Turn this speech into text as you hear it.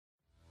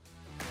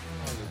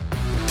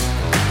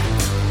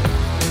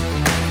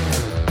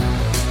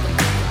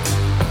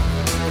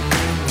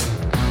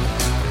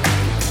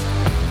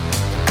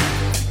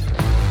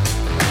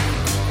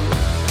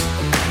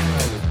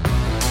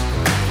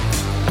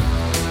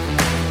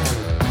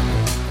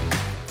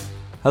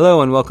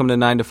Hello and welcome to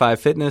 9 to 5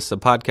 Fitness, a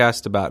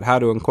podcast about how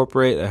to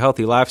incorporate a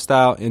healthy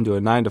lifestyle into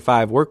a 9 to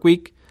 5 work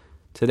week.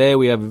 Today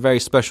we have a very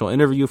special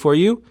interview for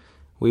you.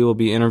 We will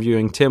be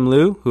interviewing Tim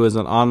Liu, who is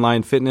an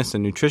online fitness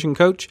and nutrition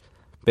coach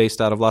based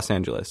out of Los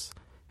Angeles.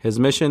 His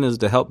mission is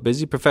to help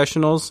busy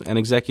professionals and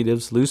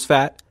executives lose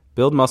fat,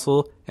 build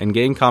muscle, and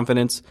gain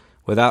confidence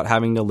without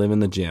having to live in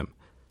the gym.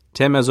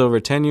 Tim has over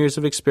 10 years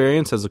of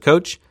experience as a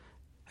coach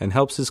and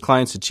helps his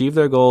clients achieve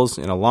their goals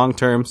in a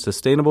long-term,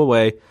 sustainable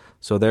way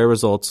so their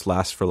results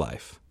last for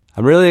life.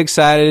 I'm really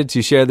excited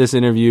to share this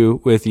interview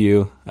with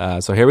you,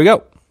 so here we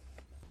go.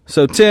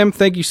 So Tim,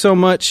 thank you so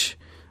much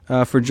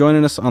for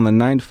joining us on the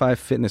 9 to 5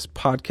 Fitness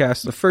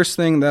podcast. The first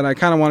thing that I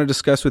kind of want to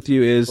discuss with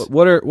you is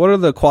what are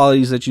the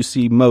qualities that you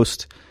see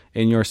most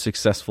in your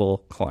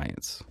successful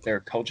clients?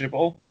 They're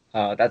coachable.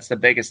 That's the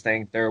biggest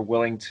thing. They're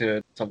willing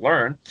to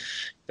learn.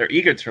 They're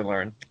eager to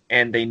learn,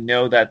 and they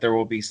know that there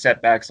will be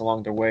setbacks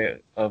along the way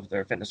of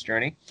their fitness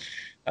journey.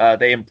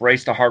 They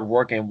embrace the hard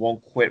work and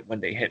won't quit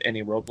when they hit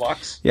any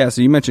roadblocks. Yeah,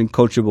 so you mentioned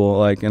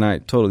coachable, and I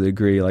totally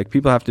agree.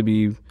 People have to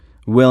be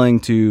willing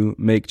to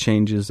make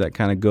changes that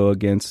kind of go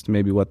against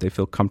maybe what they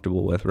feel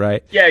comfortable with,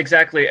 right? Yeah,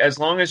 exactly. As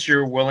long as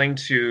you're willing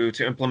to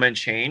implement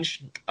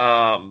change.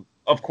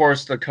 Of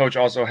course, the coach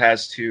also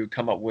has to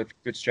come up with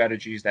good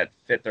strategies that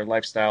fit their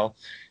lifestyle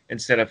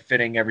instead of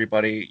fitting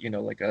everybody,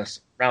 like a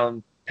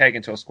round peg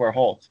into a square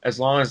hole. As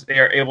long as they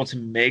are able to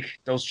make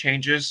those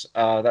changes,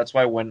 that's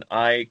why when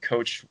I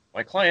coach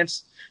my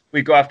clients,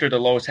 we go after the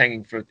lowest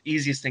hanging fruit, the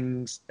easiest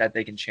things that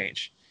they can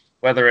change.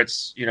 Whether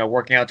it's,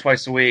 working out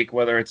twice a week,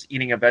 whether it's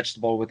eating a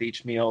vegetable with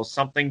each meal,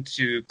 something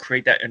to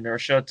create that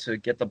inertia to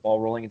get the ball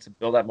rolling and to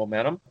build that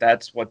momentum.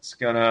 That's what's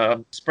going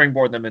to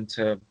springboard them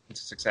into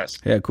success.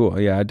 Yeah, cool.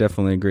 Yeah, I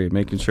definitely agree.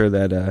 Making sure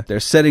that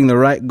they're setting the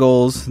right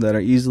goals that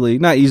are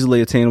not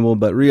easily attainable,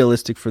 but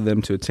realistic for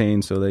them to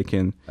attain so they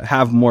can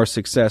have more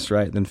success,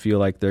 right, than feel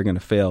like they're going to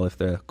fail if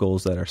the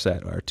goals that are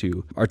set are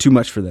too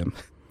much for them.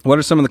 What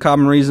are some of the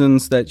common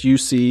reasons that you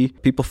see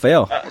people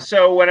fail?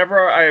 So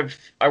whenever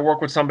I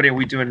work with somebody,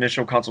 we do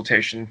initial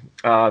consultation.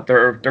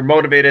 They're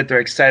motivated, they're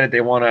excited,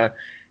 they want to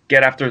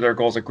get after their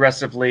goals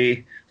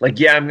aggressively.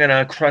 I'm going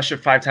to crush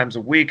it 5 times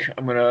a week.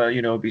 I'm going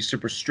to, be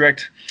super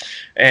strict.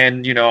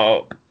 And,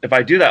 if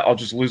I do that, I'll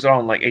just lose it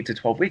all in 8 to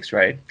 12 weeks,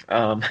 right?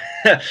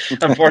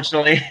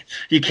 Unfortunately,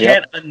 you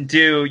can't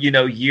undo,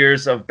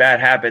 years of bad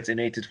habits in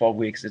 8 to 12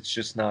 weeks. It's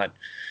just not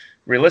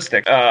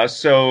realistic.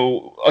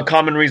 So a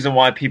common reason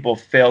why people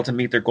fail to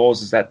meet their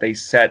goals is that they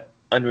set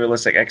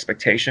unrealistic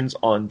expectations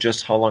on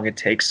just how long it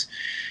takes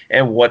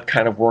and what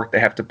kind of work they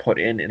have to put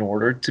in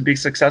order to be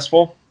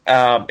successful.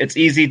 It's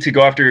easy to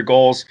go after your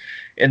goals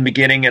in the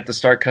beginning at the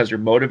start because you're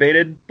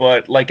motivated,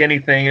 but like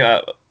anything,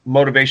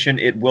 motivation,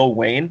 it will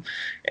wane.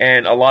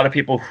 And a lot of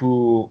people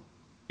who,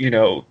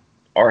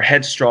 are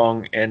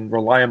headstrong and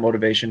rely on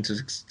motivation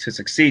to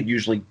succeed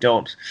usually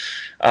don't,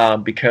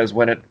 because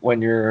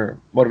when your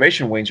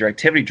motivation wanes, your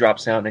activity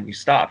drops down and you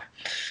stop.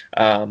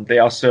 They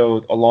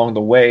also, along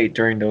the way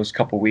during those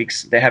couple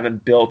weeks, they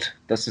haven't built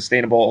the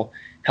sustainable,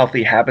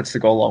 healthy habits to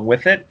go along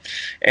with it,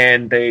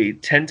 and they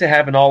tend to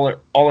have an all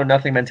or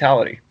nothing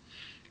mentality,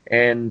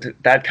 and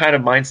that kind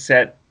of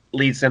mindset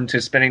leads them to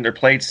spinning their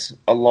plates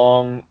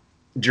along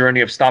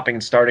journey of stopping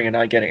and starting and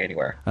not getting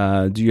anywhere.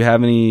 Do you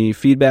have any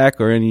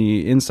feedback or any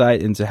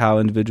insight into how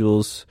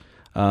individuals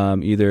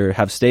either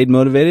have stayed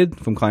motivated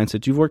from clients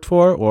that you've worked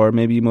for, or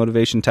maybe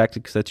motivation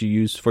tactics that you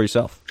use for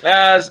yourself?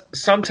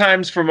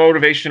 Sometimes for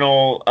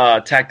motivational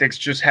tactics,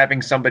 just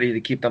having somebody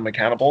to keep them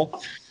accountable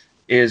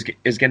is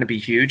going to be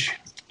huge.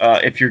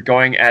 If you're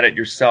going at it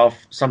yourself,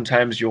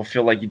 sometimes you'll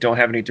feel like you don't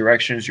have any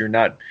directions, you're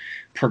not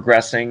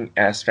progressing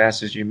as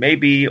fast as you may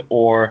be,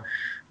 or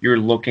you're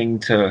looking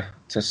to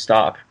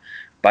stop.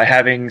 By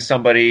having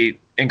somebody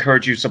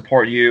encourage you,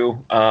 support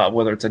you,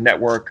 whether it's a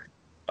network,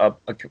 a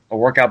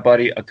workout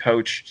buddy, a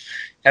coach,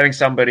 having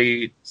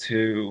somebody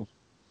to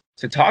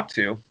talk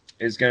to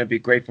is going to be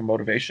great for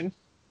motivation.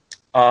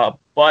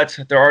 But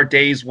there are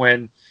days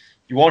when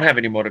you won't have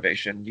any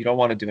motivation. You don't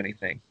want to do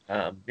anything.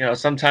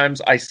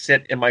 Sometimes I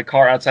sit in my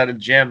car outside of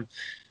the gym,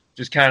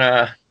 just kind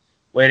of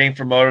waiting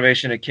for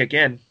motivation to kick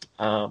in.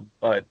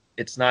 But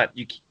it's not.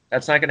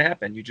 That's not going to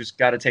happen. You just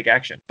got to take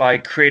action. By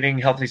creating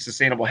healthy,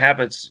 sustainable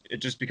habits, it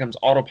just becomes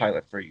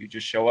autopilot for you. You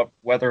just show up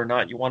whether or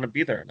not you want to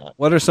be there or not.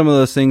 What are some of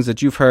those things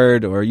that you've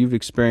heard or you've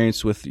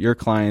experienced with your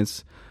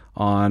clients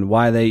on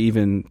why they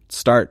even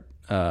start,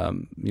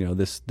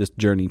 this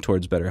journey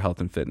towards better health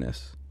and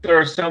fitness? There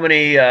are so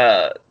many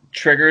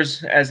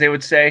triggers, as they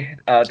would say,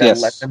 that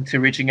led them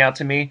to reaching out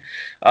to me.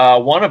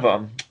 One of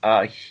them,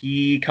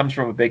 he comes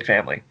from a big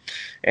family.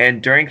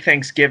 And during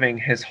Thanksgiving,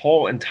 his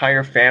whole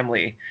entire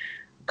family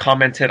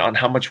commented on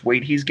how much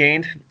weight he's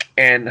gained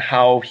and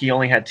how he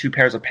only had 2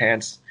 pairs of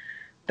pants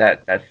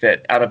that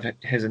fit out of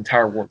his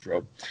entire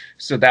wardrobe.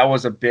 So that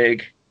was a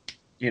big,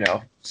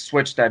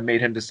 switch that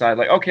made him decide,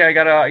 okay, I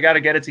gotta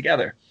get it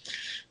together.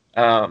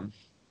 I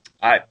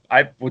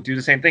would do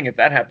the same thing if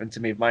that happened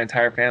to me. If my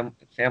entire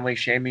family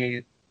shamed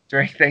me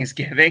during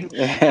Thanksgiving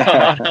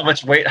on how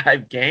much weight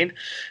I've gained,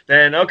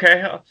 then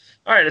okay, all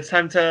right, it's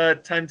time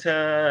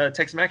to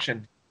take some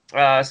action.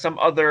 Some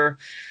other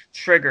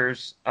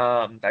triggers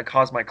that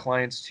cause my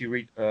clients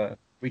to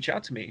reach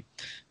out to me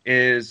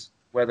is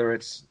whether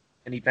it's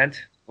an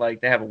event, like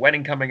they have a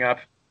wedding coming up,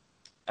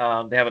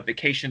 they have a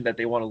vacation that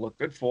they want to look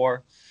good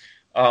for.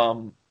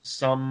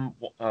 Some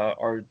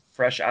are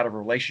fresh out of a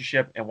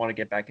relationship and want to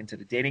get back into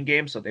the dating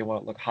game, so they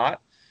want to look hot,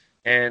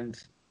 and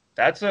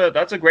that's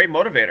a great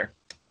motivator.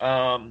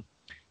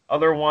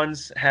 Other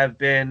ones have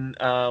been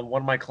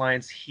one of my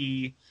clients.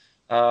 He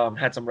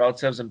had some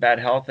relatives in bad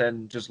health,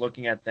 and just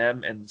looking at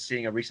them and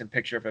seeing a recent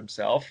picture of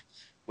himself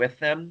with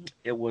them,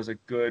 it was a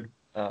good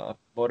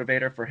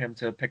motivator for him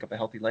to pick up a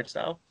healthy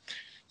lifestyle.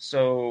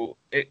 So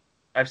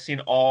I've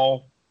seen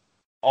all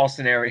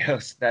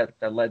scenarios that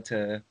led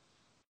to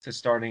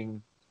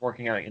starting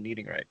working out and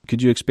eating right.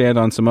 Could you expand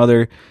on some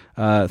other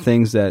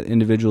things that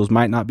individuals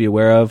might not be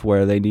aware of,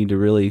 where they need to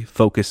really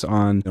focus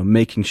on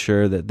making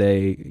sure that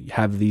they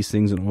have these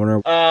things in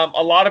order?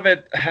 A lot of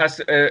it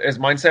is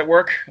mindset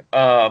work.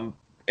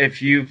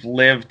 If you've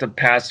lived the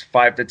past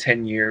 5 to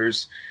 10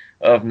 years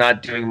of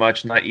not doing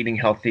much, not eating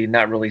healthy,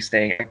 not really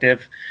staying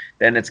active,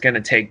 then it's going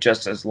to take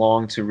just as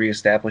long to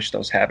reestablish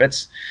those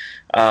habits.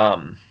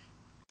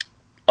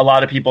 A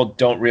lot of people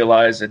don't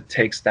realize it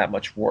takes that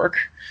much work.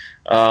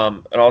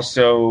 And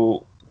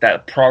also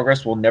that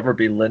progress will never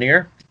be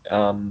linear.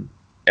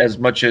 As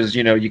much as,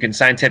 you can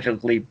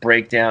scientifically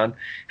break down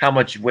how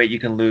much weight you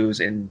can lose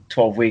in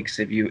 12 weeks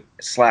if you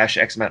slash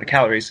X amount of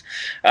calories.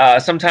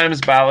 Sometimes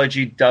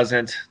biology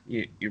doesn't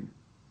you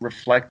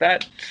reflect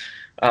that.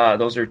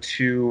 Those are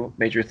two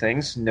major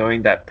things,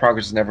 knowing that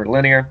progress is never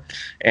linear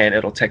and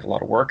it'll take a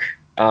lot of work.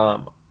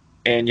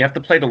 And you have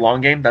to play the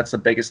long game. That's the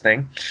biggest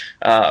thing.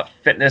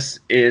 Fitness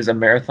is a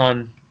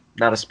marathon,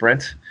 not a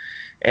sprint.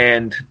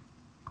 And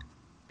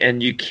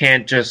you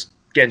can't just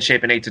get in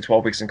shape in 8 to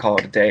 12 weeks and call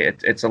it a day.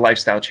 It's a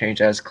lifestyle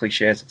change, as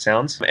cliche as it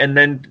sounds. And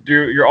then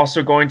you're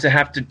also going to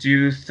have to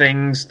do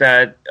things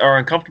that are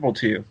uncomfortable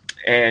to you.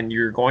 And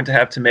you're going to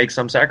have to make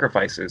some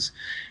sacrifices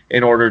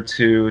in order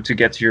to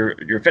get to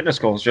your fitness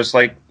goals. Just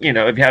like,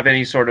 if you have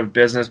any sort of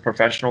business,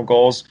 professional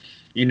goals,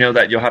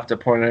 that you'll have to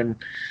put in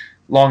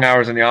long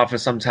hours in the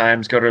office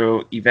sometimes, go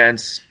to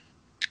events.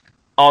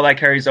 All that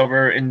carries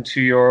over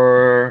into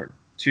your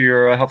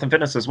health and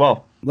fitness as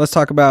well. Let's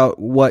talk about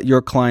what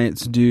your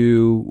clients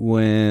do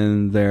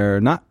when they're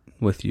not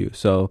with you.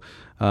 So,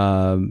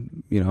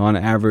 on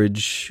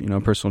average, a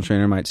personal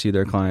trainer might see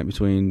their client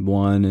between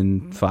 1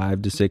 and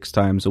 5 to 6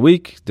 times a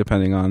week,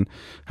 depending on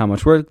how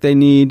much work they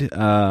need.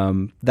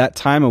 That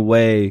time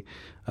away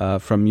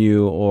from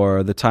you,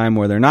 or the time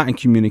where they're not in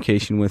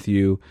communication with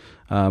you,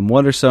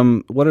 what are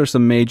some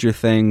major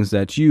things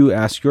that you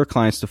ask your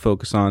clients to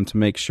focus on to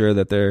make sure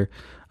that they're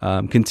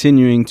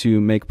continuing to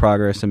make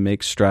progress and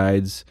make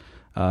strides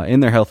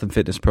in their health and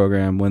fitness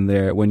program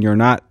when you're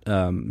not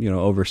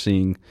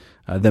overseeing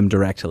them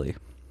directly?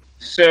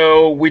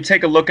 So we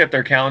take a look at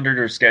their calendar,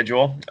 their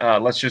schedule.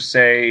 Let's just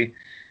say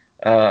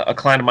a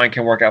client of mine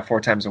can work out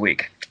 4 times a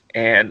week,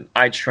 and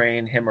I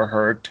train him or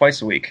her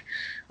twice a week.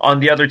 On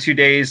the other 2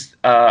 days,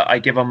 I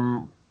give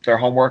them their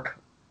homework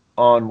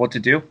on what to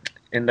do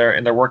in their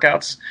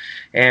workouts,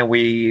 and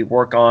we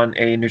work on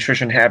a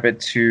nutrition habit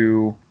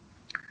to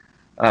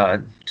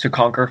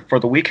conquer for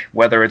the week,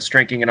 whether it's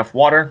drinking enough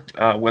water,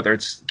 whether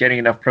it's getting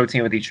enough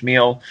protein with each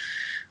meal,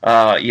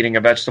 eating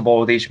a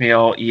vegetable with each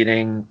meal,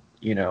 eating,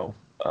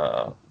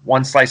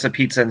 1 slice of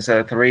pizza instead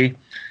of 3,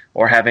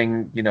 or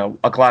having,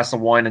 a glass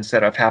of wine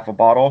instead of half a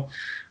bottle.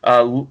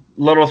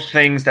 Little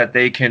things that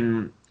they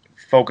can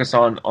focus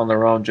on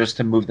their own just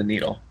to move the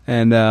needle.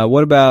 And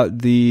what about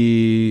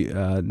the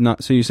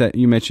so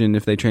you mentioned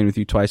if they train with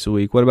you twice a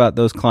week, what about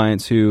those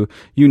clients who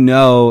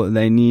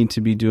they need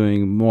to be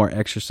doing more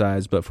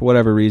exercise, but for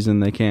whatever reason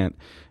they can't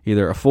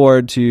either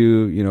afford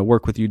to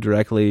work with you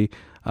directly?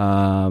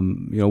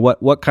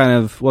 What kind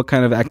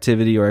of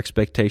activity or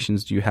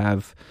expectations do you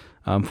have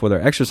for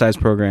their exercise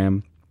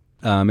program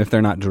if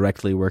they're not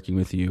directly working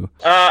with you?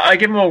 I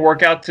give them a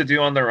workout to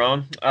do on their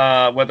own,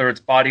 whether it's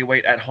body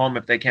weight at home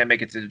if they can't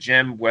make it to the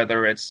gym,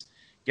 whether it's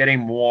getting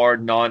more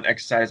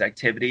non-exercise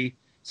activity,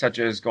 such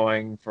as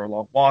going for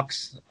long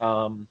walks,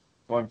 going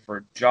for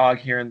a jog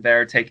here and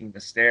there, taking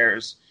the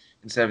stairs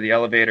instead of the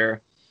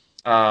elevator.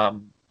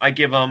 I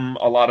give them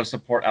a lot of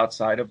support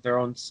outside of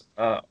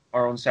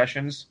our own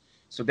sessions,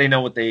 so they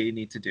know what they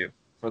need to do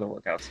for the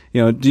workouts.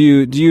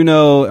 Do you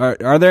know,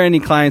 are there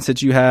any clients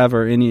that you have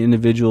or any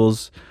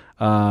individuals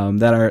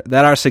that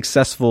are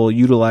successful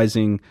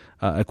utilizing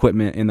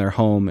equipment in their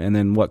home, and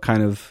then what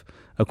kind of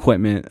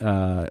equipment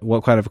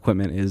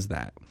is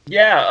that?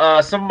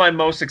 Yeah, some of my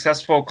most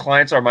successful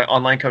clients are my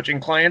online coaching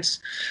clients.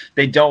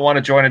 They don't want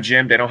to join a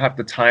gym. They don't have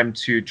the time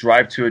to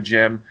drive to a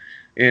gym,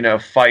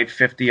 fight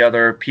 50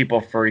 other people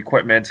for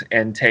equipment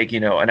and take,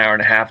 an hour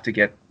and a half to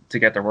get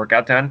their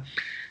workout done.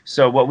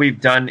 So what we've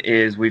done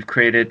is we've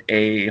created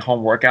a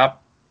home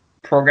workout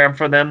program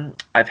for them.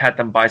 I've had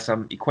them buy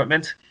some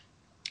equipment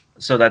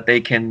so that they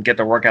can get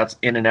their workouts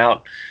in and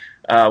out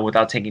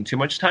without taking too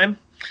much time.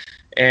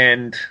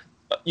 and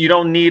you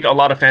don't need a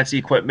lot of fancy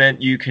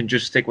equipment. You can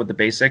just stick with the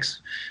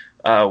basics.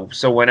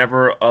 So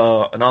whenever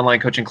an online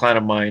coaching client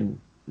of mine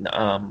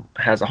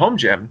has a home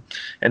gym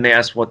and they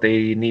ask what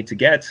they need to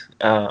get,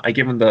 I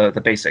give them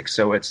the basics.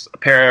 So it's a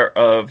pair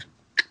of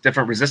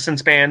different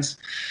resistance bands,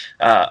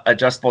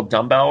 adjustable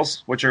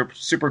dumbbells, which are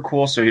super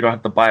cool, so you don't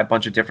have to buy a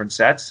bunch of different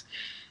sets,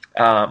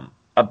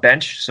 a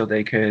bench so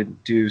they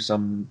could do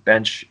some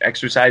bench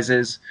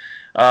exercises.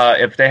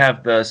 If they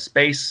have the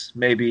space,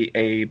 maybe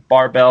a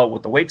barbell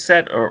with a weight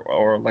set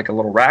or like a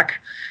little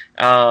rack,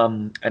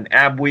 an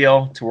ab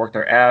wheel to work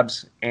their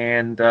abs,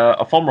 and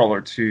a foam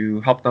roller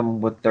to help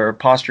them with their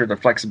posture, their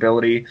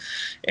flexibility,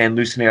 and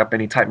loosening up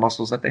any tight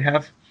muscles that they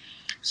have.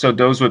 So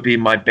those would be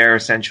my bare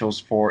essentials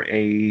for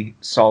a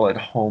solid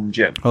home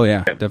gym. Oh,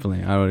 yeah,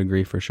 definitely. I would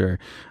agree for sure.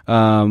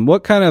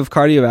 What kind of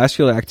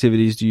cardiovascular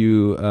activities do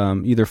you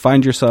either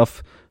find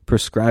yourself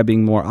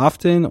prescribing more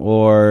often,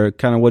 or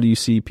kind of what do you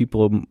see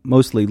people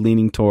mostly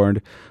leaning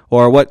toward,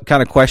 or what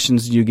kind of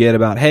questions do you get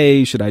about,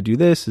 hey, should I do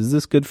this? Is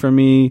this good for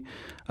me?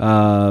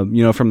 From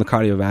the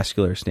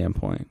cardiovascular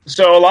standpoint.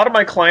 So a lot of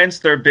my clients,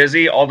 they're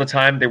busy all the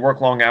time. They work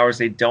long hours.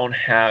 They don't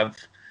have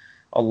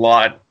a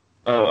lot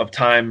of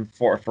time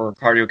for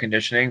cardio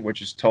conditioning,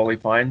 which is totally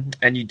fine.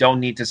 And you don't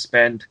need to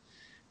spend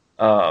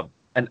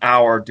an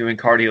hour doing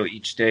cardio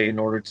each day in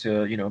order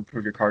to,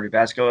 improve your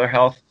cardiovascular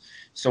health.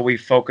 So we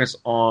focus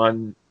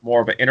on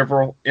more of an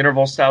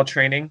interval style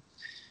training.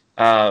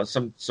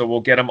 So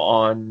we'll get them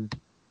on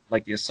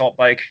like the assault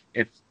bike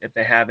if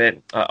they have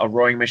it, a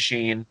rowing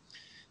machine,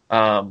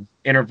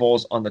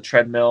 intervals on the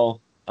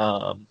treadmill,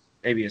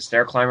 maybe a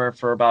stair climber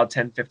for about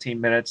 10, 15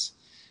 minutes,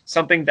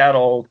 something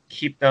that'll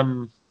keep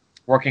them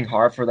working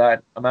hard for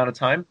that amount of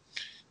time.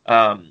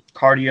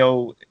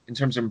 Cardio, in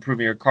terms of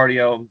improving your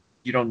cardio,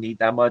 you don't need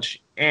that much.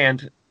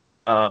 And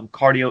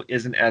cardio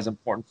isn't as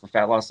important for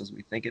fat loss as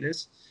we think it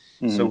is.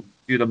 Mm-hmm. So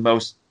do the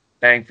most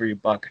bang for your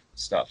buck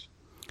stuff.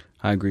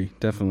 I agree.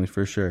 Definitely,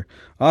 for sure.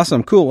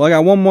 Awesome. Cool. Well, I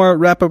got one more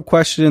wrap-up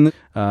question.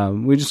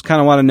 We just kind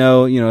of want to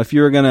know, if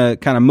you were going to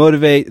kind of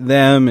motivate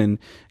them and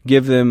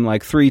give them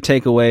like 3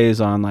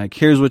 takeaways on like,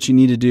 here's what you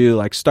need to do,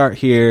 like start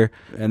here,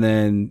 and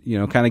then,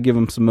 kind of give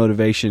them some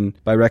motivation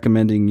by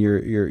recommending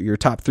your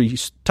top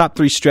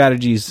three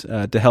strategies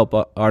to help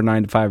our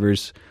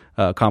 9-to-5ers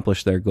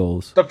accomplish their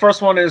goals. The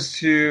first one is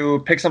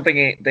to pick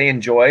something they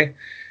enjoy.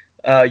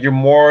 You're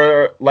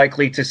more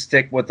likely to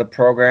stick with the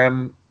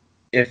program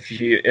if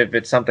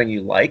it's something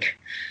you like,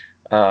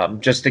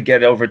 just to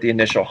get over the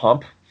initial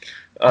hump,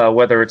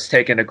 whether it's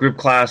taking a group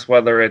class,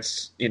 whether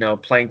it's,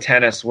 playing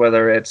tennis,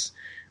 whether it's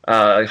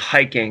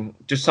hiking,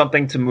 just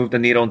something to move the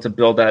needle and to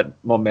build that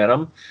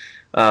momentum.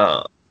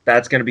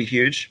 That's going to be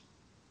huge.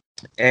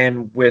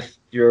 And with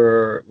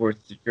your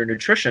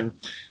nutrition,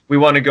 we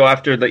want to go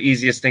after the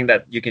easiest thing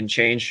that you can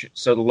change.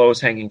 So the lowest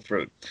hanging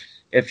fruit.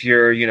 If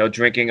you're,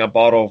 drinking a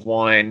bottle of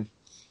wine,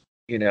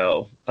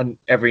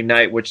 every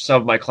night, which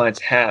some of my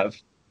clients have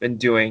been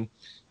doing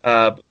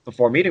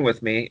before meeting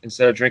with me,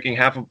 instead of drinking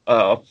half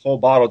a full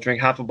bottle,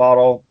 drink half a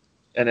bottle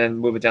and then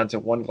move it down to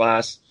 1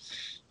 glass.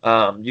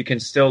 You can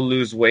still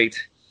lose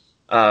weight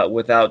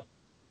without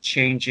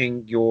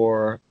changing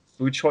your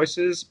food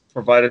choices,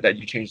 provided that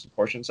you change the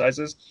portion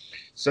sizes.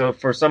 So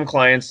for some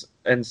clients,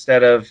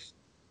 instead of,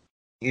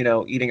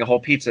 eating a whole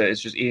pizza,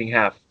 it's just eating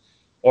half.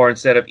 Or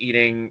instead of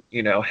eating,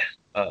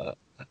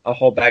 a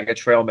whole bag of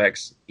trail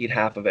mix, eat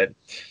half of it.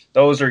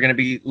 Those are going to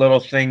be little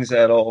things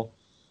that'll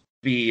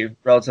be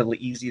relatively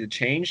easy to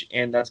change,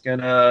 and that's going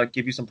to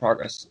give you some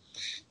progress.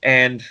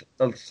 And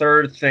the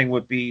third thing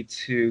would be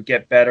to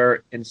get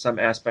better in some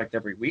aspect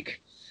every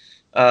week.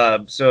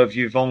 So if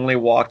you've only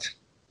walked,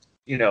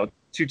 2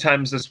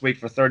 times this week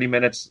for 30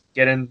 minutes,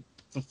 get in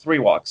for 3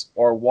 walks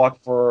or walk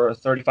for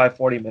 35,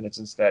 40 minutes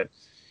instead.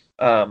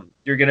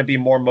 You're going to be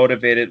more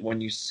motivated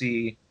when you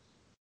see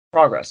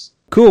progress.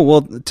 Cool.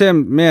 Well,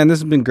 Tim, man,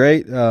 this has been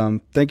great.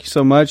 Thank you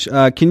so much.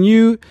 Can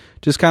you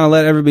just kind of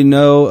let everybody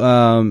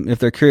know if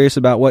they're curious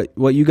about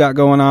what you got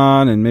going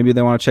on, and maybe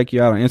they want to check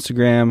you out on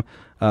Instagram,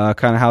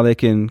 kind of how they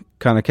can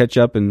kind of catch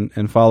up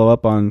and follow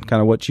up on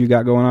kind of what you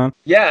got going on?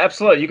 Yeah,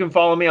 absolutely. You can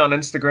follow me on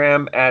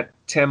Instagram at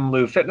Tim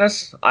Lu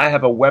Fitness. I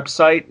have a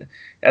website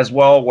as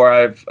well where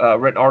I've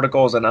written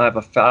articles, and I have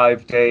a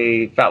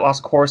 5-day fat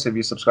loss course if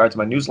you subscribe to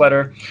my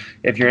newsletter.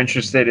 If you're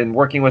interested in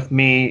working with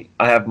me,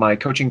 I have my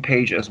coaching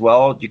page as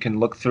well. You can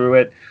look through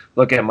it,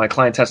 look at my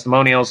client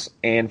testimonials,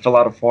 and fill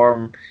out a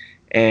form,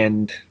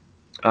 and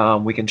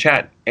we can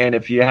chat. And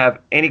if you have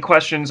any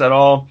questions at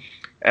all,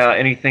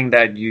 anything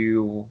that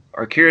you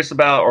are curious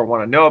about or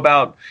want to know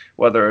about,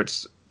 whether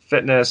it's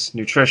fitness,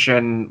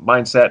 nutrition,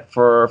 mindset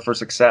for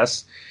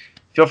success,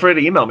 feel free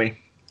to email me,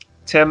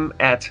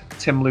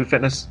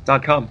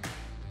 tim@timlufitness.com.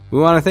 We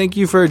want to thank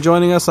you for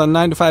joining us on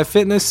 9-to-5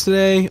 Fitness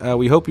today.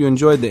 We hope you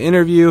enjoyed the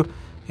interview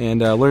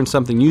and learned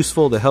something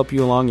useful to help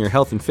you along your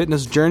health and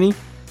fitness journey.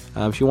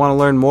 If you want to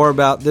learn more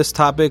about this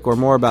topic or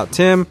more about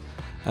Tim,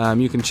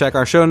 you can check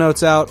our show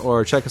notes out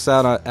or check us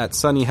out at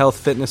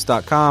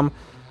sunnyhealthfitness.com.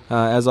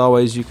 As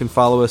always, you can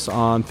follow us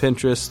on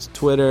Pinterest,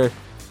 Twitter,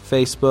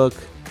 Facebook,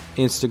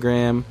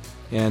 Instagram,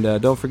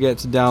 And don't forget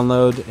to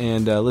download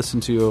and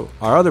listen to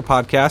our other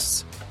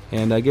podcasts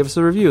and give us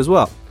a review as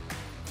well.